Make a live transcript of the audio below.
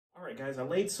right, guys, I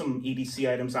laid some EDC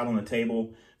items out on the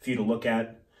table for you to look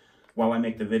at while I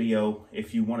make the video.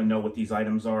 If you want to know what these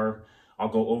items are, I'll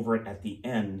go over it at the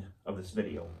end of this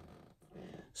video.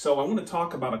 So I want to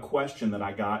talk about a question that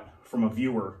I got from a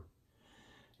viewer,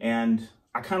 and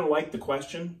I kind of liked the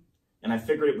question, and I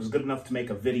figured it was good enough to make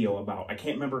a video about. I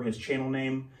can't remember his channel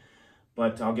name,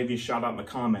 but I'll give you a shout out in the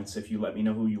comments if you let me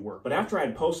know who you were. But after I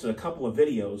had posted a couple of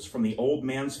videos from the old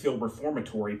Mansfield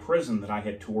Reformatory prison that I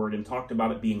had toured and talked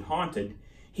about it being haunted,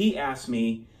 he asked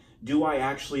me, do I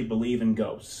actually believe in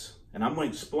ghosts? And I'm going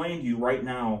to explain to you right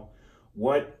now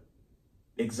what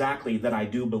exactly that I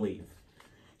do believe.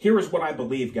 Here is what I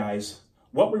believe, guys.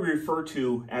 What we refer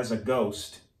to as a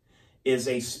ghost is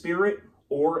a spirit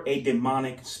or a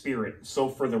demonic spirit. So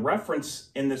for the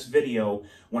reference in this video,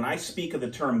 when I speak of the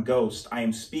term ghost, I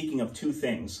am speaking of two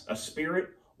things, a spirit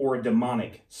or a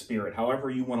demonic spirit, however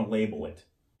you want to label it.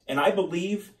 And I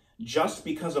believe just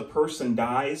because a person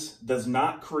dies does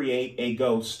not create a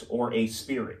ghost or a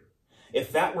spirit.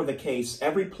 If that were the case,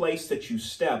 every place that you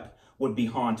step would be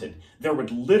haunted. There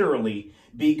would literally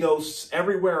be ghosts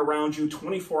everywhere around you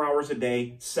 24 hours a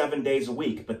day, 7 days a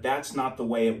week, but that's not the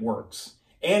way it works.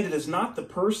 And it is not the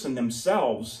person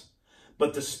themselves,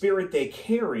 but the spirit they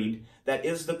carried that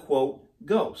is the, quote,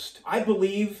 ghost. I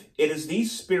believe it is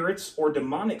these spirits or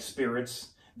demonic spirits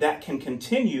that can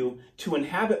continue to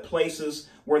inhabit places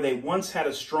where they once had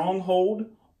a stronghold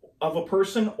of a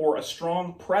person or a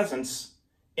strong presence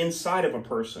inside of a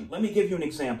person. Let me give you an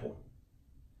example.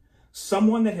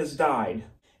 Someone that has died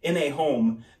in a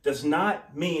home does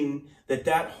not mean that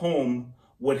that home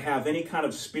would have any kind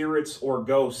of spirits or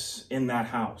ghosts in that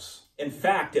house. In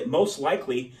fact, it most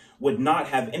likely would not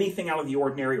have anything out of the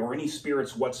ordinary or any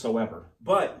spirits whatsoever.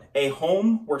 But a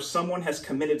home where someone has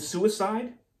committed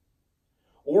suicide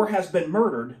or has been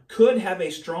murdered could have a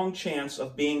strong chance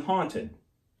of being haunted.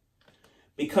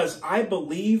 Because I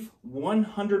believe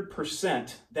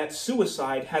 100% that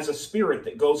suicide has a spirit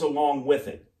that goes along with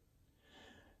it.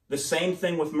 The same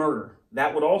thing with murder.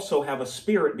 That would also have a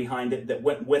spirit behind it that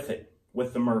went with it.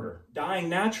 With the murder. Dying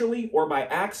naturally or by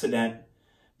accident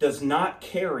does not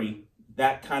carry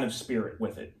that kind of spirit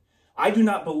with it. I do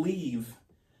not believe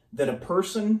that a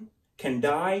person can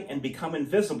die and become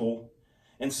invisible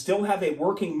and still have a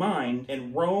working mind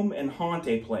and roam and haunt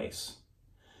a place.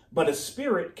 But a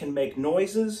spirit can make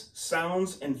noises,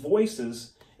 sounds, and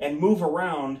voices and move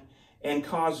around and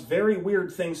cause very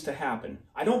weird things to happen.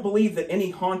 I don't believe that any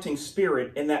haunting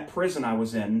spirit in that prison I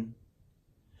was in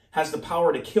has the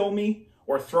power to kill me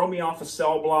or throw me off a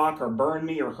cell block or burn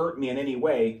me or hurt me in any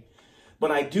way.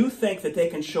 But I do think that they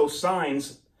can show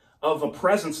signs of a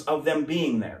presence of them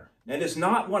being there. It is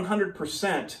not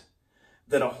 100%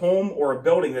 that a home or a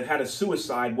building that had a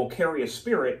suicide will carry a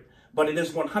spirit, but it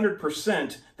is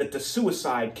 100% that the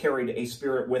suicide carried a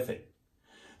spirit with it.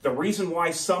 The reason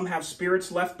why some have spirits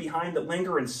left behind that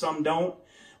linger and some don't,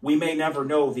 we may never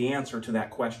know the answer to that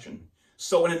question.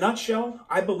 So in a nutshell,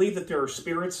 I believe that there are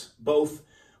spirits both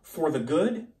for the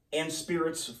good and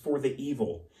spirits for the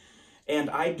evil. And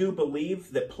I do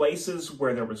believe that places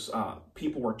where there was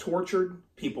people were tortured,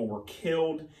 people were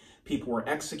killed, people were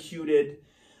executed,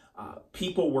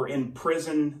 people were in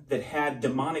prison that had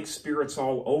demonic spirits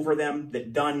all over them,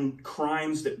 that done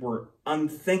crimes that were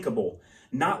unthinkable,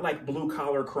 not like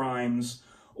blue-collar crimes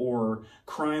or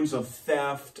crimes of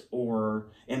theft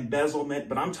or embezzlement,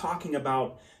 but I'm talking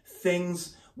about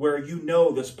things where you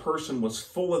know this person was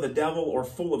full of the devil or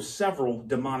full of several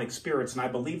demonic spirits. And I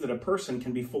believe that a person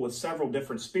can be full of several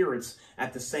different spirits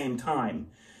at the same time.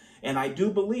 And I do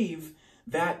believe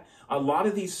that a lot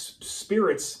of these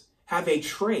spirits have a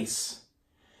trace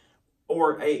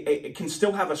or can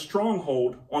still have a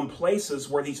stronghold on places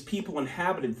where these people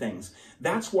inhabited things.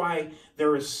 That's why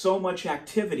there is so much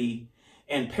activity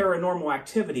and paranormal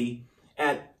activity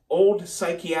at old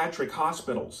psychiatric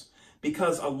hospitals,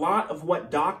 because a lot of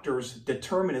what doctors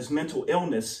determine as mental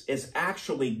illness is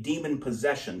actually demon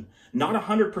possession. Not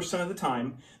 100% of the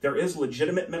time. There is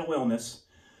legitimate mental illness,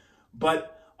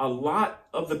 but a lot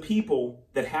of the people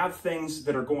that have things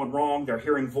that are going wrong, they're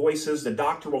hearing voices, the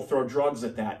doctor will throw drugs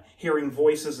at that. Hearing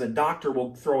voices, the doctor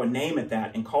will throw a name at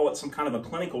that and call it some kind of a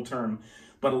clinical term.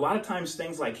 But a lot of times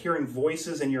things like hearing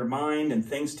voices in your mind and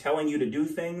things telling you to do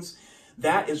things,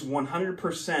 that is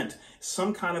 100%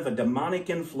 some kind of a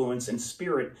demonic influence and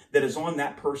spirit that is on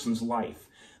that person's life.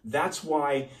 That's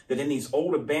why that in these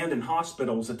old abandoned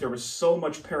hospitals that there was so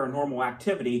much paranormal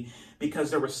activity, because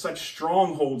there were such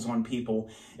strongholds on people,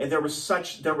 and there was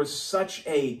such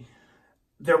a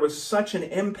there was such an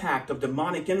impact of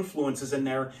demonic influences in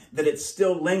there that it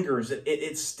still lingers.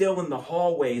 It's still in the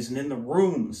hallways and in the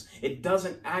rooms. It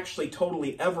doesn't actually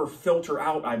totally ever filter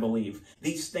out, I believe.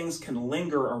 These things can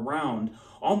linger around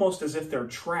almost as if they're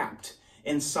trapped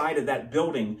inside of that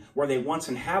building where they once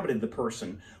inhabited the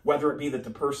person, whether it be that the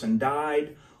person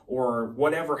died or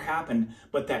whatever happened,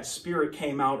 but that spirit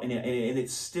came out and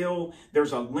it's still,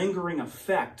 there's a lingering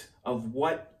effect of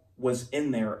what was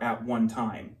in there at one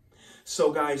time.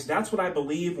 So guys, that's what I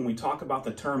believe when we talk about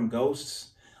the term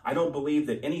ghosts. I don't believe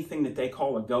that anything that they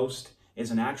call a ghost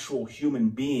is an actual human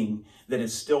being that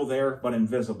is still there but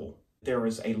invisible. There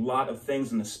is a lot of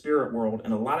things in the spirit world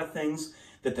and a lot of things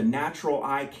that the natural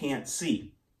eye can't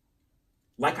see.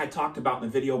 Like I talked about in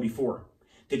the video before.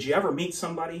 Did you ever meet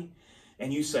somebody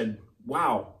and you said,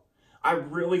 wow, I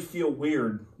really feel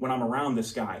weird when I'm around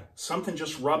this guy. Something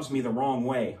just rubs me the wrong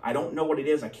way. I don't know what it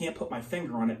is. I can't put my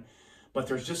finger on it. But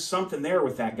there's just something there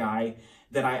with that guy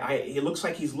that it looks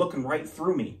like he's looking right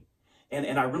through me.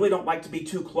 And I really don't like to be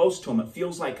too close to him. It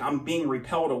feels like I'm being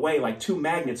repelled away, like two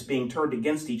magnets being turned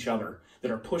against each other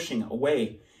that are pushing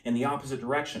away in the opposite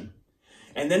direction.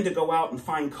 And then to go out and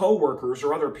find coworkers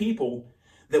or other people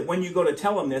that when you go to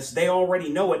tell them this, they already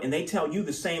know it and they tell you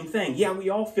the same thing. Yeah, we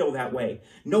all feel that way.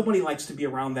 Nobody likes to be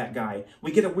around that guy.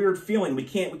 We get a weird feeling. We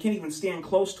can't even stand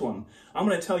close to him. I'm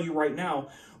going to tell you right now,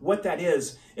 what that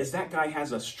is that guy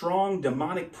has a strong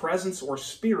demonic presence or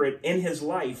spirit in his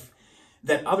life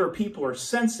that other people are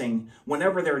sensing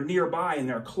whenever they're nearby and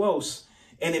they're close,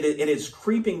 and it is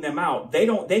creeping them out.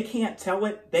 They can't tell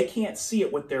it. They can't see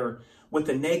it with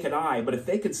the naked eye, but if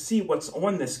they could see what's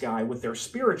on this guy with their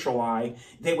spiritual eye,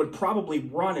 they would probably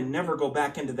run and never go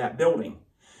back into that building.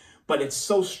 But it's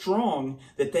so strong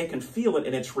that they can feel it,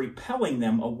 and it's repelling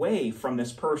them away from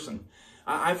this person.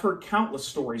 I've heard countless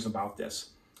stories about this.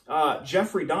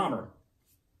 Jeffrey Dahmer,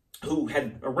 who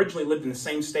had originally lived in the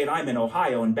same state I'm in,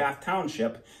 Ohio, in Bath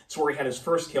Township. It's where he had his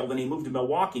first kill. Then he moved to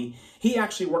Milwaukee. He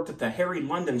actually worked at the Harry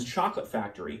London's chocolate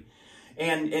factory.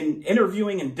 And in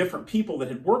interviewing and different people that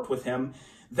had worked with him,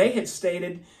 they had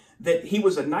stated that he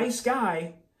was a nice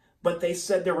guy, but they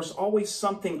said there was always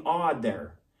something odd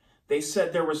there. They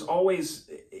said there was always,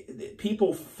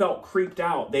 people felt creeped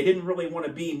out. They didn't really want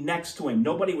to be next to him.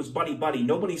 Nobody was buddy-buddy.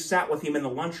 Nobody sat with him in the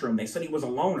lunchroom. They said he was a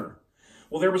loner.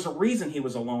 Well, there was a reason he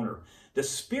was a loner. The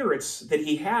spirits that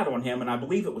he had on him, and I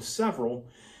believe it was several,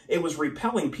 it was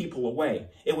repelling people away.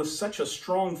 It was such a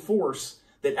strong force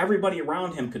that everybody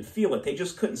around him could feel it. They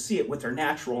just couldn't see it with their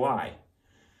natural eye.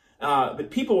 But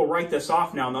people will write this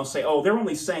off now and they'll say, oh, they're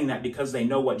only saying that because they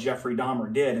know what Jeffrey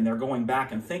Dahmer did and they're going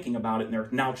back and thinking about it and they're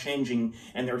now changing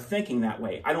and they're thinking that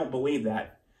way. I don't believe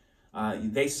that.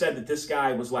 They said that this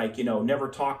guy was like, never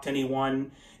talked to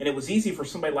anyone. And it was easy for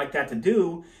somebody like that to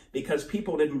do because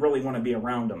people didn't really want to be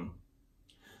around him.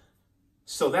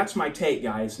 So that's my take,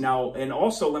 guys. Now, and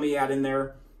also let me add in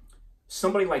there,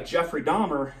 somebody like Jeffrey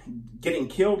Dahmer getting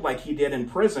killed like he did in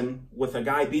prison with a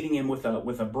guy beating him with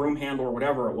a broom handle or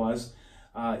whatever it was,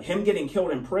 him getting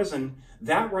killed in prison,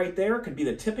 that right there could be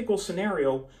the typical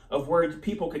scenario of where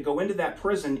people could go into that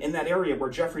prison in that area where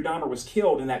Jeffrey Dahmer was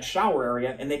killed, in that shower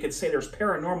area, and they could say there's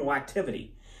paranormal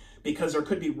activity because there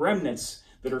could be remnants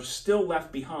that are still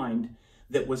left behind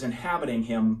that was inhabiting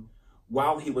him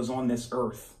while he was on this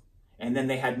earth. And then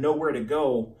they had nowhere to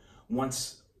go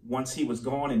once he was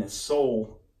gone and his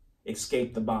soul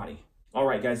escaped the body. All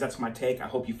right, guys, that's my take. I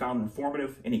hope you found it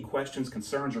informative. Any questions,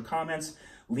 concerns, or comments,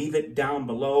 leave it down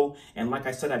below. And like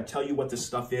I said, I'd tell you what this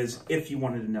stuff is if you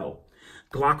wanted to know.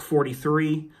 Glock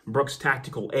 43, Brooks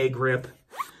Tactical A-Grip,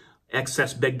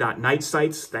 XS Big Dot Night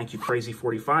Sights. Thank you, Crazy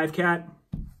 45 Cat.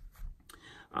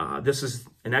 This is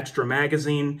an extra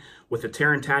magazine with a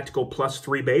Terran Tactical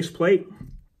 +3 base plate.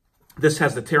 This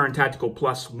has the Terran Tactical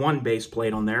 +1 base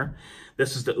plate on there.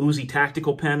 This is the Uzi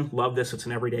Tactical Pen. Love this. It's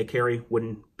an everyday carry.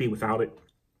 Wouldn't be without it.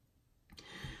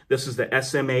 This is the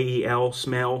SMAEL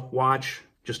Smell Watch.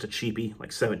 Just a cheapie,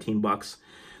 like 17 bucks.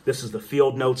 This is the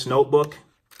Field Notes Notebook.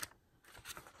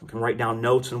 You can write down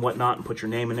notes and whatnot and put your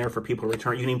name in there for people to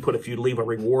return. You can even put if you leave a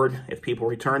reward if people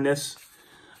return this.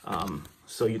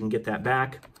 So you can get that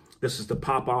back. This is the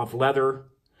Pop-Off Leather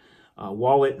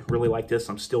wallet. Really like this.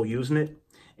 I'm still using it.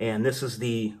 And this is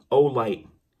the Olight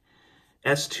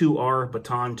S2R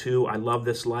Baton 2. I love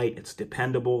this light. It's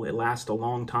dependable. It lasts a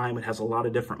long time. It has a lot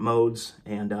of different modes,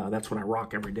 and that's what I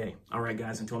rock every day. All right,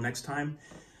 guys, until next time,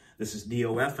 this is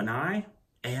DOF, and I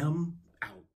am